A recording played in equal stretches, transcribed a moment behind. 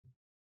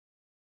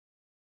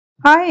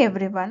Hi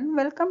everyone,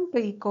 welcome to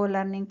Eco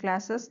Learning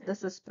Classes.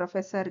 This is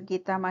Professor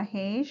Geeta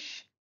Mahesh.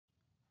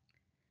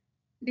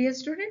 Dear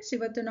students,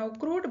 ಇವತ್ತು ನಾವು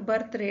crude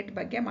birth rate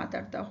ಬಗ್ಗೆ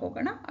ಮಾತಾಡ್ತಾ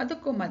ಹೋಗೋಣ.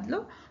 ಅದಕ್ಕೂ ಮೊದಲು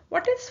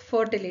ವಾಟ್ ಈಸ್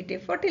ಫರ್ಟಿಲಿಟಿ?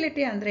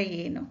 ಫರ್ಟಿಲಿಟಿ ಅಂದರೆ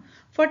ಏನು?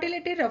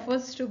 Fertility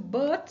refers to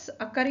births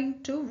occurring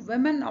to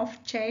women of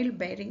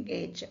childbearing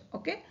age.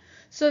 Okay?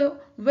 So,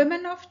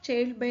 women of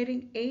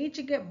childbearing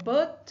ageಗೆ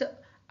birth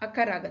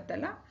occur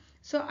ಆಗುತ್ತಲ್ಲ,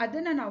 ಸೊ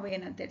ಅದನ್ನು ನಾವು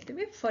ಏನಂತ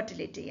ಹೇಳ್ತೀವಿ?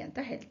 ಫರ್ಟಿಲಿಟಿ ಅಂತ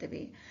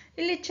ಹೇಳ್ತೀವಿ.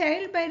 ಇಲ್ಲಿ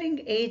ಚೈಲ್ಡ್ ಬೈರಿಂಗ್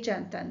ಏಜ್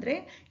ಅಂತಂದರೆ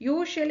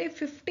usually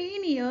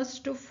 15 years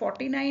to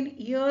 49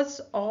 years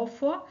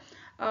of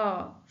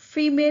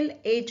female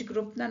age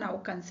ಗ್ರೂಪ್ನ ನಾವು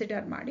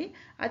ಕನ್ಸಿಡರ್ ಮಾಡಿ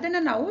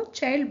ಅದನ್ನು ನಾವು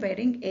ಚೈಲ್ಡ್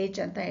ಬೈರಿಂಗ್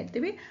ಏಜ್ ಅಂತ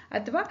ಹೇಳ್ತೀವಿ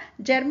ಅಥವಾ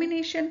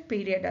ಜರ್ಮಿನೇಷನ್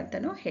ಪೀರಿಯಡ್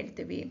ಅಂತಲೂ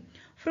ಹೇಳ್ತೀವಿ.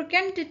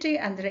 ಫ್ರಿಕೆಂಟಿಟಿ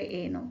ಅಂದರೆ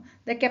ಏನು?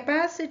 The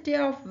capacity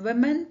of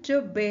women to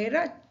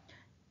bear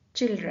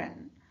children,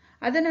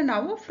 ಅದನ್ನು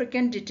ನಾವು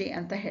ಫ್ರಿಕೆಂಟಿಟಿ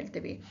ಅಂತ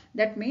ಹೇಳ್ತೀವಿ.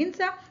 That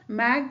means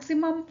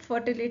maximum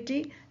fertility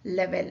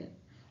level.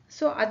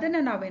 So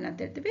ಅದನ್ನು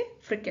ನಾವೇನಂತ ಹೇಳ್ತೀವಿ?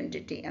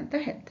 ಫ್ರಿಕೆಂಟಿಟಿ ಅಂತ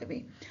ಹೇಳ್ತೀವಿ.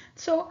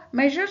 ಸೊ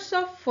ಮೆಷರ್ಸ್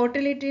ಆಫ್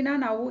ಫರ್ಟಿಲಿಟಿನ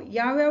ನಾವು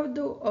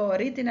ಯಾವ್ಯಾವುದು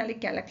ರೀತಿಯಲ್ಲಿ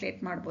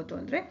ಕ್ಯಾಲ್ಕುಲೇಟ್ ಮಾಡ್ಬೋದು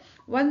ಅಂದರೆ,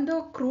 ಒಂದು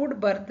ಕ್ರೂಡ್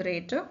ಬರ್ತ್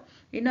ರೇಟ್,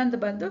 ಇನ್ನೊಂದು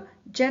ಬಂದು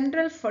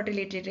general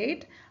fertility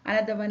rate,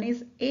 another one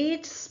is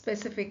age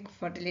specific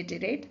fertility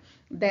rate,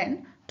 then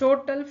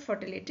total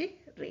fertility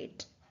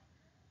rate.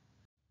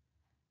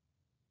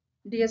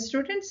 Dear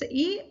students,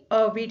 ಈ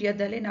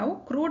ವಿಡಿಯೋದಲ್ಲಿ ನಾವು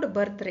ಕ್ರೂಡ್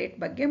ಬರ್ತ್ ರೇಟ್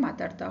ಬಗ್ಗೆ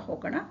ಮಾತಾಡ್ತಾ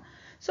ಹೋಗೋಣ.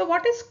 So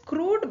what is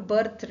crude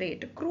birth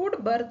rate? Crude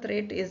birth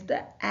rate is the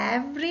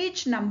average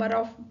number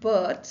of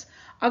births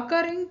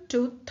occurring to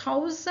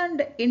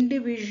 1000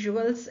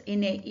 individuals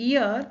in a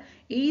year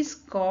is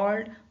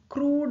called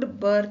crude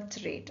birth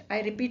rate.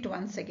 I repeat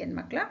once again,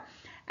 makla.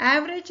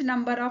 Average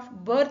number of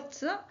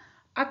births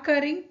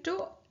occurring to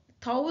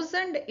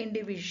 1000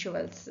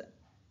 individuals.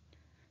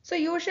 So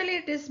usually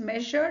it is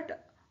measured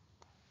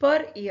per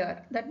year.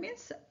 That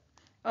means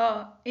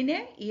in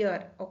a year,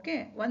 okay,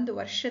 ಒಂದು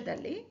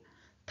ವರ್ಷದಲ್ಲಿ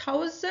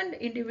 1000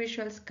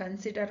 individuals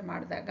consider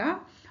ಮಾಡಿದಾಗ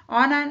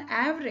on on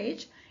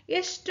average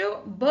ಎಷ್ಟು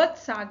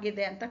berths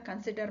ಆಗಿದೆ ಅಂತ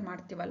consider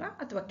ಮಾಡ್ತೀವಲ್ಲ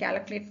ಅಥವಾ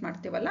calculate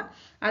ಮಾಡ್ತೀವಲ್ಲ,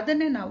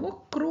 ಅದನ್ನೇ ನಾವು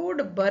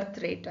ಕ್ರೂಡ್ ಬರ್ತ್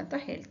ರೇಟ್ ಅಂತ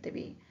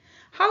ಹೇಳ್ತೀವಿ.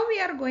 How we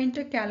are going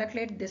to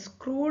calculate this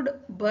crude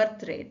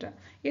birth rate?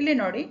 ಇಲ್ಲಿ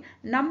ನೋಡಿ,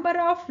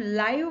 number of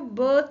live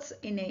berths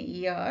in a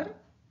year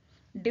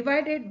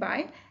divided by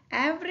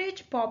average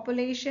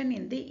population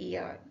in the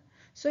year.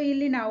 So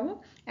ಇಲ್ಲಿ ನಾವು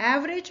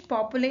average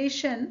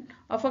population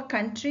of a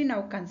country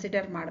ನಾವು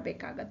consider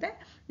ಮಾಡಬೇಕಾಗತ್ತೆ.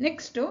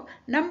 Next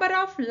number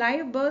of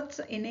live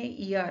berths in a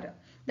year.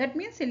 That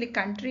means ಇಲ್ಲಿ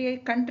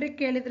country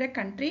ಕೇಳಿದರೆ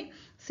country,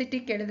 city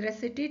ಕೇಳಿದರೆ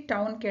city,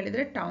 town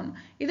ಕೇಳಿದರೆ town,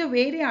 ಇದು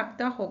very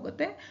ಆಗ್ತಾ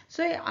ಹೋಗುತ್ತೆ.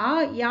 ಸೊ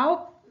ಯಾವ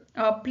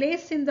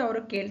ಪ್ಲೇಸಿಂದ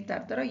ಅವರು ಕೇಳ್ತಾ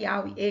ಇರ್ತಾರೋ,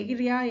 ಯಾವ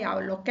ಏರಿಯಾ, ಯಾವ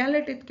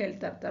ಲೊಕ್ಯಾಲಿಟಿದು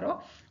ಕೇಳ್ತಾ ಇರ್ತಾರೋ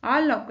ಆ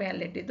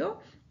ಲೊಕ್ಯಾಲಿಟಿದು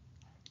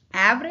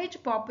average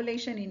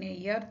population in a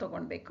year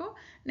ತಗೊಳ್ಬೇಕು.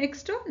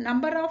 Next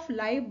number of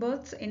live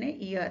berths in a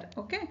year.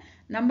 Okay,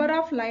 number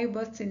of live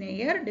berths in a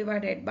year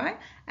divided by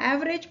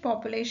average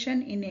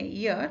population in a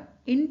year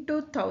into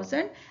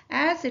 1000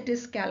 as it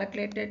is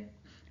calculated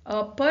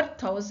per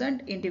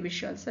 1000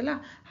 individuals ಅಲ್ಲ,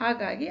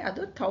 ಹಾಗಾಗಿ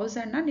ಅದು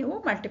 1000ನ ನೀವು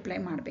multiply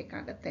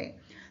ಮಾಡಬೇಕಾಗತ್ತೆ.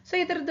 So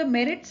ಇದರದ್ದು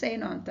merits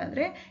ಏನು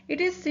ಅಂತಂದರೆ,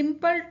 it is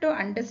simple to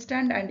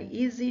understand and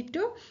easy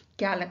to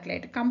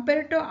calculate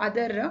compare to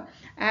other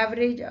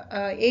average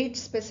age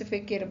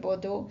specific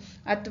ಇರ್ಬೋದು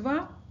ಅಥವಾ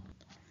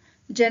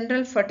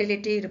ಜನರಲ್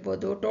ಫರ್ಟಿಲಿಟಿ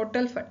ಇರ್ಬೋದು,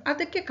 ಟೋಟಲ್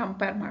ಅದಕ್ಕೆ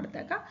ಕಂಪೇರ್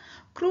ಮಾಡಿದಾಗ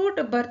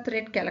ಕ್ರೂಡ್ ಬರ್ತ್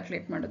ರೇಟ್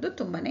ಕ್ಯಾಲ್ಕುಲೇಟ್ ಮಾಡೋದು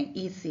ತುಂಬಾ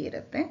ಈಸಿ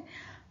ಇರುತ್ತೆ.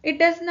 It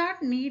does not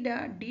need a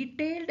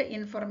detailed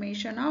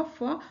information of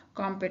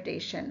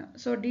computation.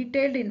 So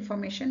detailed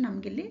information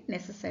ನಮಗಿಲ್ಲಿ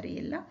necessary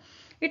ಇಲ್ಲ.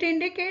 It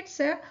indicates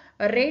a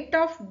rate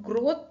of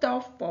growth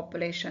of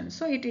population.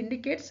 So it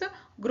indicates a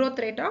growth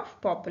rate of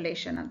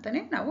population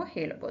ಅಂತಾನೆ ನಾವು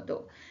ಹೇಳ್ಬೋದು.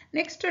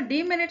 Next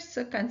demerits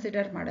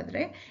consider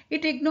ಮಾಡಿದ್ರೆ,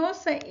 it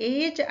ignores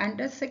age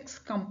and sex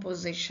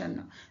composition.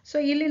 So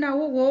ಇಲ್ಲಿ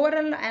ನಾವು over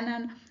all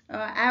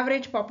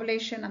average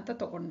population ಅಂತ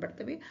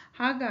ತೊಗೊಂಡ್ಬಿಡ್ತೀವಿ.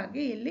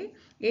 ಹಾಗಾಗಿ ಇಲ್ಲಿ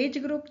ಏಜ್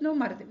ಗ್ರೂಪ್ನು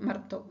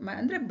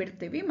ಅಂದರೆ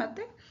ಬಿಡ್ತೀವಿ,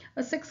 ಮತ್ತು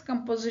ಸೆಕ್ಸ್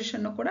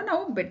ಕಂಪೋಸಿಷನ್ನು ಕೂಡ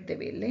ನಾವು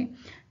ಬಿಡ್ತೀವಿ. ಇಲ್ಲಿ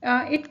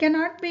it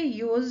cannot be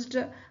used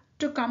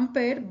to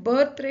compare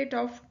birth rate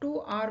of 2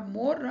 or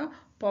more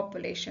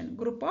population,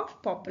 group of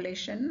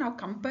population ನಾವು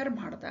ಕಂಪೇರ್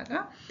ಮಾಡಿದಾಗ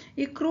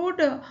ಈ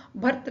ಕ್ರೂಡ್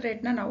ಬರ್ತ್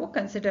ರೇಟ್ನ ನಾವು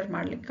ಕನ್ಸಿಡರ್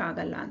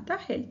ಮಾಡಲಿಕ್ಕಾಗಲ್ಲ ಅಂತ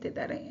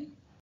ಹೇಳ್ತಿದ್ದಾರೆ.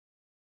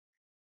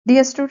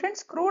 Dear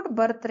students, crude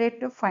birth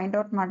rate find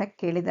out ಮಾಡಕ್ಕೆ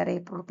ಕೇಳಿದ್ದಾರೆ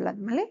ಈ ಪ್ರಾಬ್ಲಮ್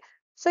ಮೇಲೆ.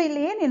 ಸೊ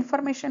ಇಲ್ಲಿ ಏನು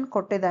ಇನ್ಫಾರ್ಮೇಶನ್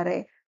ಕೊಟ್ಟಿದ್ದಾರೆ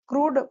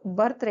ಕ್ರೂಡ್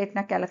ಬರ್ತ್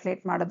ರೇಟ್ನ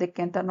ಕ್ಯಾಲ್ಕುಲೇಟ್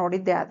ಮಾಡೋದಕ್ಕೆ ಅಂತ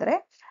ನೋಡಿದ್ದೆ ಆದರೆ,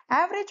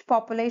 average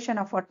population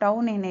of a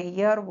town in a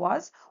year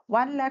was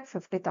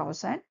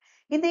 1,50,000.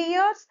 In the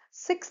years,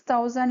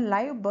 6,000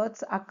 live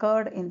births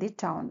occurred in the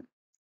town.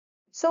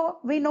 So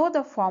we know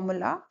the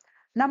formula,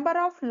 number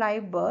of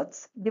live births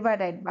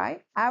divided by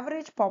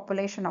average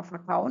population of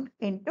a town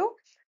into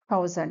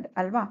 1000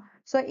 ಅಲ್ವಾ.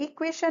 So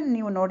equation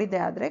ನೀವು ನೋಡಿದೆ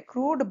ಆದರೆ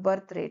crude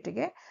birth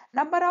ರೇಟ್ಗೆ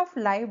number of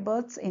live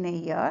berths in a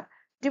year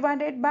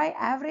divided by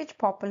average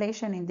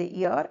population in the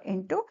year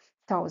into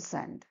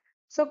 1000.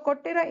 So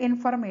ಕೊಟ್ಟಿರೋ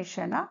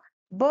information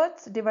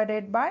berths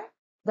divided by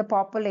the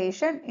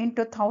population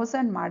into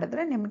 1000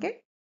 ಮಾಡಿದ್ರೆ ನಿಮಗೆ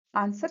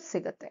answer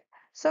ಸಿಗುತ್ತೆ.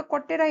 So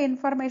ಕೊಟ್ಟಿರೋ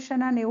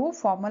information ನೀವು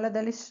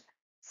ಫಾರ್ಮುಲಾದಲ್ಲಿ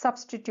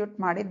ಸಬ್ಸ್ಟಿಟ್ಯೂಟ್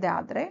ಮಾಡಿದ್ದೆ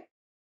ಆದರೆ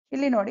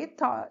ಇಲ್ಲಿ ನೋಡಿ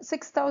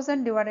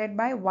 6000 ಡಿವೈಡೆಡ್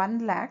ಬೈ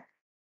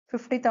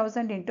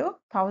 1,50,000 ಇಂಟು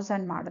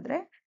 1000 ಮಾಡಿದ್ರೆ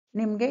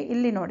ನಿಮಗೆ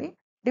ಇಲ್ಲಿ ನೋಡಿ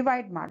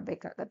ಡಿವೈಡ್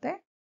ಮಾಡಬೇಕಾಗತ್ತೆ.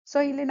 ಸೊ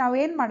ಇಲ್ಲಿ ನಾವು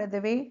ಏನು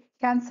ಮಾಡಿದ್ದೀವಿ,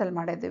 ಕ್ಯಾನ್ಸಲ್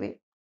ಮಾಡಿದ್ದೀವಿ.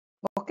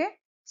 ಓಕೆ,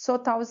 ಸೊ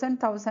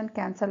 1000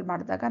 ಕ್ಯಾನ್ಸಲ್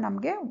ಮಾಡಿದಾಗ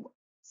ನಮಗೆ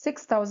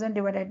 6000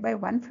 ಡಿವೈಡೆಡ್ ಬೈ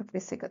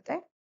 150 ಸಿಗುತ್ತೆ.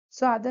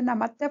 ಸೊ ಅದನ್ನು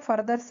ಮತ್ತೆ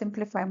ಫರ್ದರ್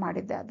ಸಿಂಪ್ಲಿಫೈ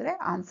ಮಾಡಿದ್ದೆ ಆದರೆ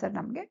ಆನ್ಸರ್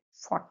ನಮಗೆ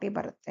 40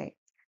 ಬರುತ್ತೆ.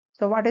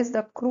 So what is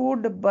the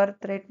crude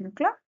birth rate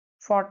ಮಕ್ಕಳ?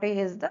 40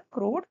 is the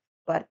crude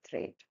birth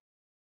rate.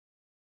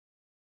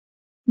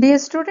 Dear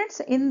students,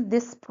 in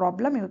this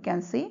problem you can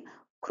see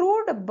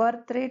crude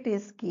birth rate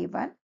is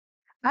given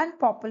and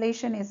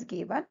population is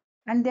given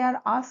and they are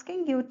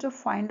asking you to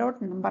find out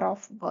number of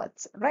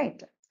births, right?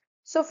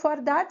 So for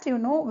that you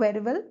know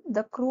very well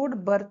the crude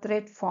birth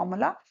rate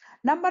formula,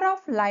 number of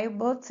live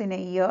births in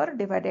a year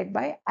divided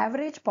by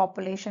average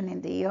population in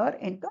the year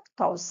into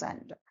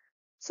 1000.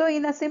 So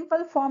in a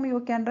simple form you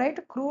can write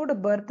crude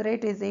birth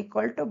rate is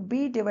equal to B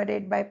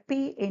divided by P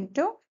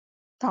into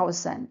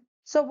 1000.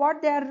 So what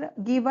they are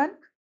given,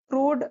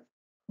 crude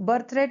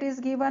birth rate is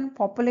given,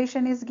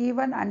 population is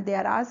given and they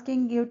are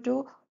asking you to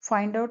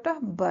find out a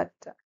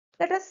birth.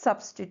 Let us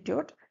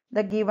substitute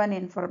the given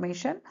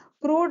information.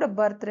 Crude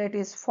birth rate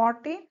is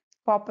 40,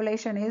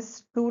 population is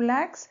 2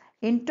 lakhs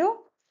into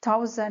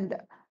 1000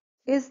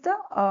 is the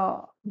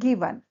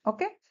given.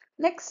 Okay,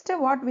 next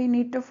what we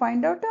need to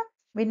find out?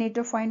 We need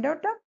to find out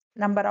the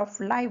number of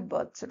live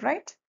births,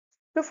 right?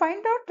 To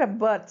find out the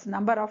births,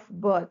 number of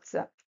births,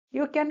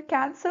 you can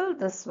cancel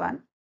this one.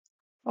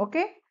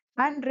 Okay,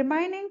 and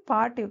remaining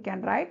part you can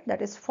write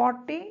that is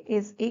 40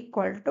 is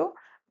equal to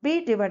B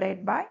divided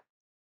by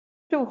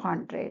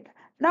 200.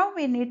 Now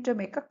we need to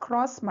make a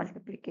cross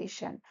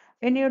multiplication.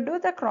 When you do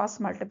the cross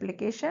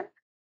multiplication,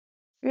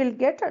 you will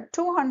get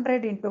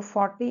 200 into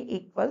 40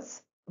 equals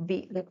B.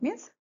 That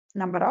means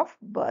number of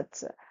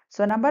births. So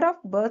number of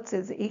births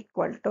is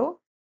equal to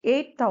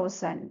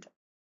 8,000.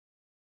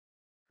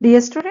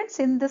 Dear students,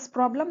 in this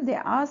problem they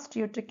asked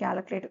you to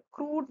calculate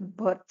crude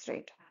birth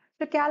rate.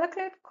 To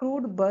calculate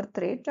crude birth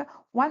rate,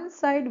 one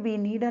side we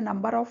need a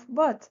number of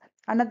births,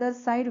 another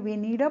side we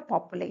need a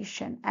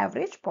population,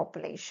 average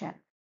population.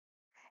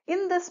 In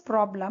this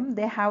problem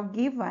they have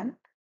given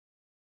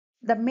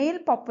the male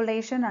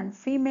population and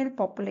female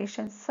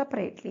population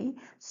separately.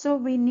 So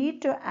we need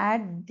to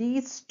add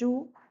these two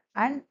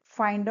and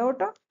find out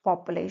a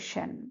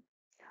population.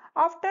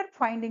 After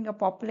finding a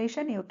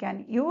population, you can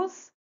use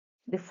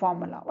the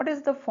formula. What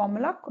is the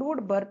formula?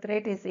 Crude birth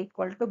rate is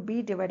equal to B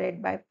divided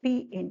by P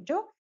into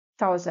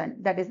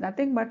 1000. That is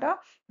nothing but a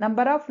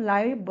number of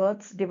live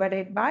births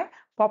divided by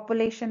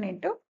population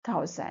into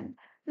 1000.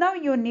 Now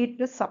you need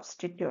to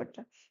substitute.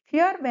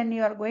 Here when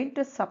you are going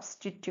to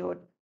substitute,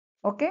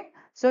 okay,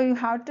 so you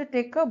have to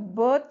take a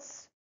births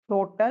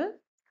total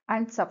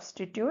and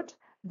substitute,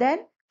 then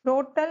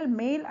total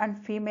male and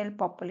female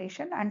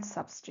population and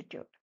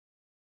substitute.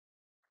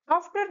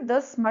 After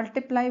this,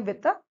 multiply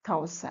with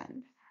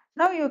 1000.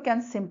 Now you can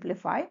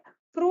simplify.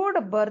 Crude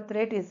birth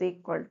rate is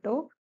equal to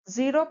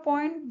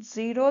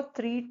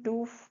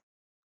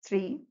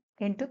 0.0323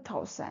 into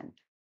 1000.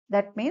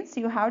 That means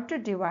you have to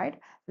divide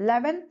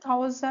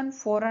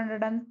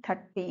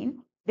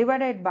 11,413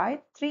 divided by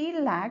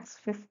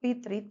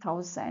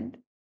 3,53,000.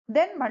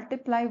 Then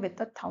multiply with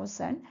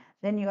 1000.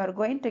 Then you are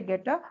going to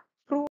get a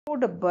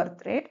crude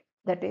birth rate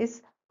that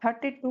is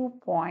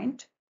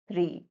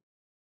 32.3.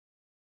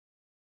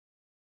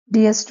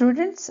 Dear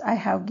students, I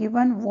have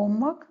given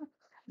homework.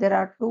 There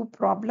are 2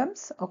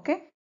 problems. Okay,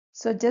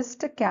 so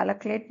just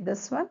calculate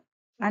this one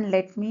and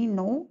let me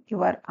know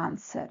your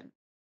answer.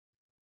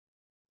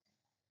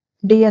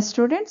 Dear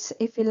students,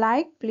 if you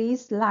like,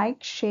 please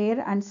like, share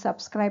and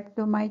subscribe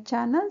to my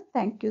channel.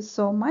 Thank you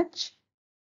so much.